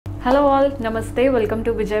Hello all, Namaste, welcome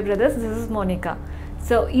to Vijay Brothers. This is Monica.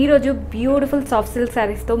 So, ee roju beautiful soft silk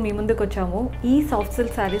sarees tho mee munduku vachamu. Ee soft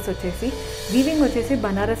silk sarees vachesi weaving vachesi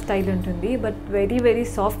Banarasi style untundi but very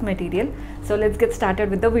soft material. So, let's get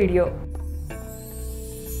started with the video.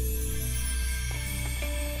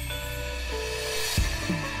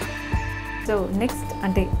 So next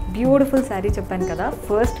ante beautiful saree cheppanu kada.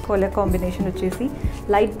 First color combination vachesi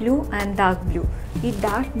light blue and dark blue. Ee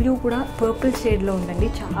dark blue kuda purple shade lo undandi,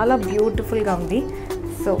 chaala beautiful ga undi.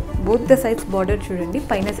 So both the sides border chudandi,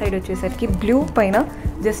 paina side vachesariki blue paina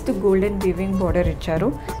just golden weaving border icharu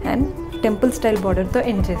and temple style border tho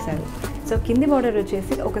end chesaru. So kindi border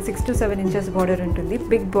vachesi oka 6 to 7 inches border untundi,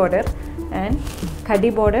 big border and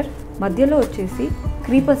khadi border, మధ్యలో వచ్చేసి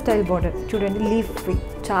creeper style border చూడండి, leaf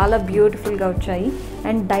చాలా బ్యూటిఫుల్గా వచ్చాయి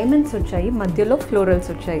and diamonds వచ్చాయి, మధ్యలో florals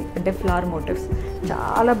వచ్చాయి అంటే ఫ్లవర్ మోటివ్స్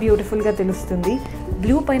చాలా బ్యూటిఫుల్గా తెలుస్తుంది.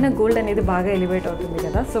 బ్లూ పైన గోల్డ్ అనేది బాగా ఎలివేట్ అవుతుంది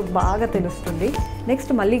కదా, సో బాగా తెలుస్తుంది.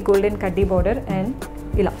 నెక్స్ట్ మళ్ళీ గోల్డెన్ కడ్డీ బార్డర్ అండ్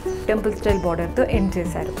ఇలా టెంపుల్ స్టైల్ బార్డర్తో ఎండ్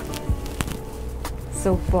చేశారు.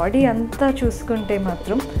 సో బాడీ అంతా చూసుకుంటే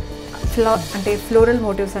మాత్రం ఫ్లోరల్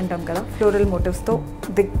మోటివ్స్ అంటాం కదా, ఫ్లోరల్ మోటివ్స్తో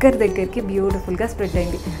దగ్గరికి బ్యూటిఫుల్గా స్ప్రెడ్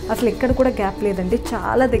అయింది. అసలు ఎక్కడ కూడా గ్యాప్ లేదండి,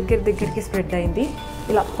 చాలా దగ్గరికి స్ప్రెడ్ అయింది.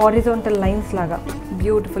 ఇలా హారిజాంటల్ లైన్స్ లాగా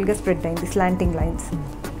బ్యూటిఫుల్గా స్ప్రెడ్ అయింది, స్లాంటింగ్ లైన్స్.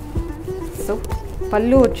 సో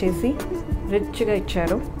పళ్ళు వచ్చేసి రిచ్గా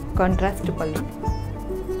ఇచ్చారు, కాంట్రాస్ట్ పళ్ళు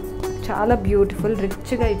చాలా బ్యూటిఫుల్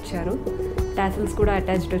రిచ్గా ఇచ్చారు. టాసిల్స్ కూడా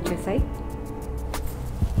అటాచ్డ్ వచ్చేసాయి.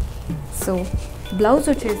 సో బ్లౌజ్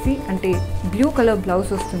వచ్చేసి అంటే బ్లూ కలర్ బ్లౌజ్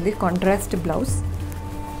వస్తుంది, contrast blouse.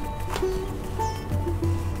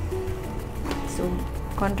 So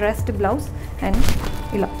contrast blouse and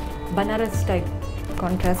ఇలా Banaras style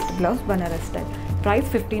contrast blouse, Banaras style.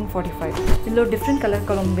 Price 1545. ఇందులో డిఫరెంట్ కలర్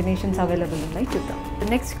కాంబినేషన్స్ అవైలబుల్ ఉన్నాయి, చూద్దాం.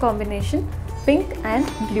 Next combination pink and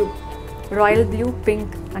blue, royal blue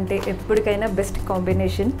pink అంటే ఎప్పటికైనా బెస్ట్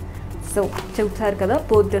కాంబినేషన్. సో చూసారు కదా,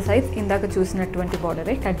 బోత్ ద సైడ్స్ ఇందాక చూసినటువంటి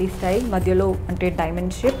బార్డరే, కడ్డీ స్టైల్, మధ్యలో అంటే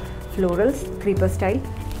diamond shape, florals, creeper style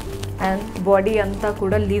and body అంతా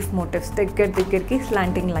కూడా లీఫ్ మోటివ్స్ దగ్గరికి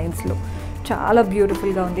స్లాంటింగ్ లైన్స్లో చాలా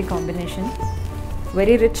బ్యూటిఫుల్గా ఉంది కాంబినేషన్.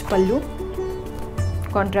 వెరీ రిచ్ పళ్ళు,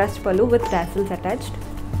 కాంట్రాస్ట్ పళ్ళు విత్ టాసిల్స్ అటాచ్డ్.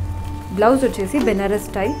 బ్లౌజ్ వచ్చేసి బెనారస్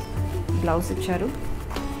స్టైల్ బ్లౌజ్ ఇచ్చారు,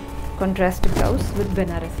 contrast blouse with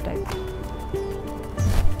Banaras style.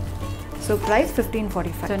 So price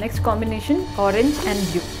 1545. So next combination orange and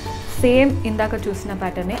blue, same ఇందాక చూసిన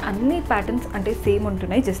ప్యాటర్నే, అన్ని ప్యాటర్న్స్ అంటే సేమ్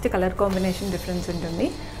ఉంటున్నాయి, జస్ట్ కలర్ కాంబినేషన్ డిఫరెన్స్ ఉంటుంది.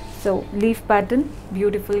 సో లీఫ్ ప్యాటర్న్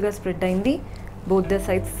బ్యూటిఫుల్గా స్ప్రెడ్ అయింది, both the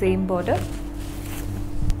sides same border,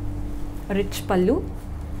 rich పళ్ళు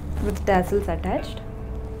విత్ టాసిల్స్ అటాచ్డ్.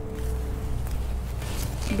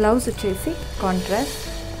 బ్లౌజ్ వచ్చేసి contrast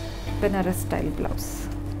Banaras style blouse.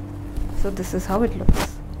 So this is how it looks.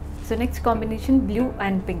 So next combination blue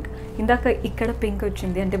and pink. ఇందాక ఇక్కడ pink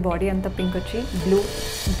వచ్చింది అంటే body అంతా pink వచ్చి బ్లూ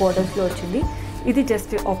బార్డర్స్లో వచ్చింది, ఇది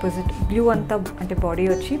జస్ట్ ఆపోజిట్, బ్లూ అంతా అంటే బాడీ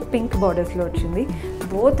వచ్చి పింక్ బార్డర్స్లో వచ్చింది.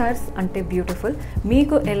 బోత్ ఆర్స్ అంటే బ్యూటిఫుల్.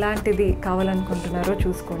 మీకు ఎలాంటిది కావాలనుకుంటున్నారో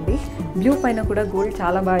చూసుకోండి. బ్లూ పైన కూడా గోల్డ్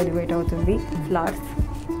చాలా బాగా ఎలివేట్ అవుతుంది, ఫ్లవర్స్.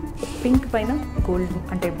 పింక్ పైన గోల్డ్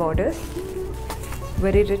అంటే బార్డర్స్,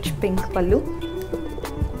 వెరీ రిచ్ పింక్ పళ్ళు,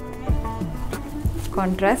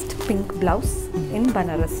 contrast pink blouse in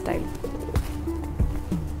Banaras style.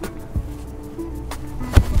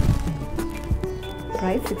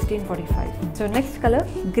 Price 1645. So next color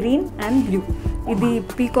green and blue. ఇది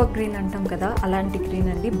పీకాక్ గ్రీన్ అంటాం కదా, అలాంటి గ్రీన్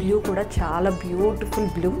అండి. బ్లూ కూడా చాలా బ్యూటిఫుల్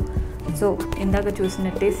బ్లూ. సో ఇందాక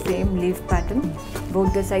చూసినట్టే same leaf pattern,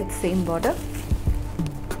 both the side same border,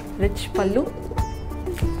 rich పళ్ళు,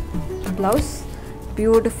 blouse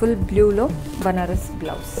beautiful బ్లూలో Banaras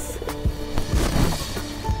blouse.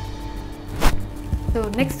 So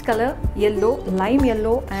next colour yellow, lime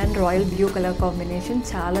yellow and royal blue colour combination,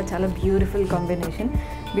 చాలా బ్యూటిఫుల్ కాంబినేషన్,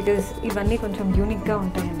 బికాజ్ ఇవన్నీ కొంచెం యూనిక్గా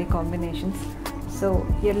ఉంటాయండి కాంబినేషన్స్. సో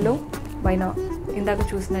ఎల్లో పైన ఇందాక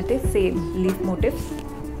చూసినట్టే same leaf motifs,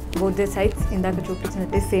 both the sides ఇందాక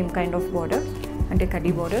చూపించినట్టే సేమ్ కైండ్ ఆఫ్ బార్డర్ అంటే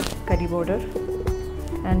కడ్డీ బార్డర్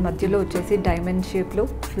అండ్ మధ్యలో వచ్చేసి డైమండ్ షేప్లో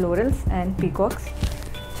ఫ్లోరల్స్ అండ్ పీకాక్స్,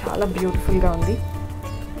 చాలా బ్యూటిఫుల్గా ఉంది.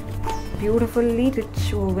 బ్యూటిఫుల్లీ రిచ్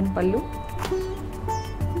ఓవెన్ పళ్ళు,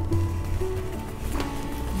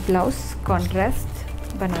 blouse contrast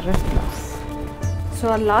Banaras blouse. So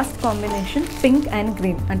ఆ last combination pink and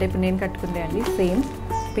green అంటే ఇప్పుడు నేను కట్టుకుందే అండి, same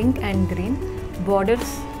pink and green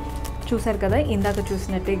borders చూసారు కదా, ఇందాక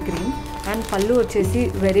చూసినట్టే గ్రీన్ అండ్ పళ్ళు వచ్చేసి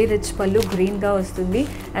వెరీ రిచ్ పళ్ళు గ్రీన్గా వస్తుంది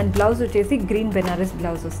అండ్ బ్లౌజ్ వచ్చేసి గ్రీన్ బెనారస్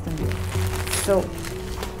బ్లౌజ్ వస్తుంది. సో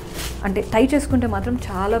అంటే టై చేసుకుంటే మాత్రం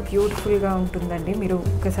చాలా బ్యూటిఫుల్గా ఉంటుందండి, మీరు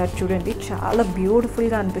ఒకసారి చూడండి, చాలా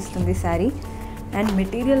బ్యూటిఫుల్గా అనిపిస్తుంది శారీ. అండ్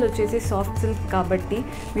మెటీరియల్ వచ్చేసి సాఫ్ట్ సిల్క్ కాబట్టి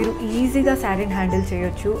మీరు ఈజీగా శారీని హ్యాండిల్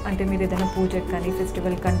చేయొచ్చు. అంటే మీరు ఏదైనా పూజకి కానీ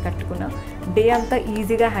ఫెస్టివల్ కానీ కట్టుకున్న డే అంతా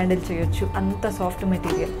ఈజీగా హ్యాండిల్ చేయొచ్చు, అంత సాఫ్ట్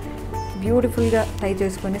మెటీరియల్. బ్యూటిఫుల్గా టై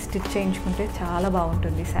చేసుకొని స్టిచ్ చేయించుకుంటే చాలా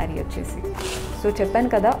బాగుంటుంది శారీ వచ్చేసి. సో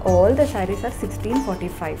చెప్పాను కదా, all the saris are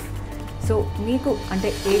 1645. So మీకు అంటే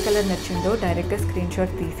ఏ కలర్ నచ్చిందో డైరెక్ట్గా స్క్రీన్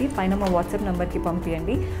షాట్ తీసి పైన మా వాట్సాప్ నెంబర్కి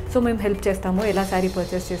పంపించండి. సో మేము హెల్ప్ చేస్తాము, ఎలా శారీ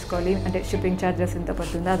పర్చేస్ చేసుకోవాలి, అంటే షిప్పింగ్ ఛార్జెస్ ఎంత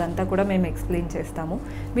పడుతుందో అదంతా కూడా మేము ఎక్స్ప్లెయిన్ చేస్తాము.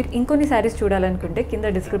 మీరు ఇంకొన్ని శారీస్ చూడాలనుకుంటే కింద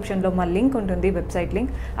డిస్క్రిప్షన్లో మా లింక్ ఉంటుంది, వెబ్సైట్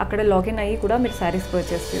లింక్. అక్కడ లాగిన్ అయ్యి కూడా మీరు శారీస్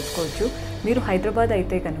పర్చేస్ చేసుకోవచ్చు. మీరు హైదరాబాద్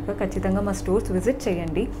అయితే కనుక ఖచ్చితంగా మా స్టోర్స్ విజిట్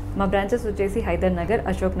చేయండి. మా బ్రాంచెస్ వచ్చేసి హైదర్నగర్,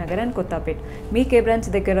 అశోక్ నగర్ అండ్ కొత్తపేట్. మీకు ఏ బ్రాంచ్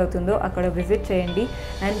దగ్గర అవుతుందో అక్కడ విజిట్ చేయండి.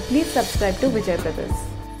 And please subscribe to Vijay brothers.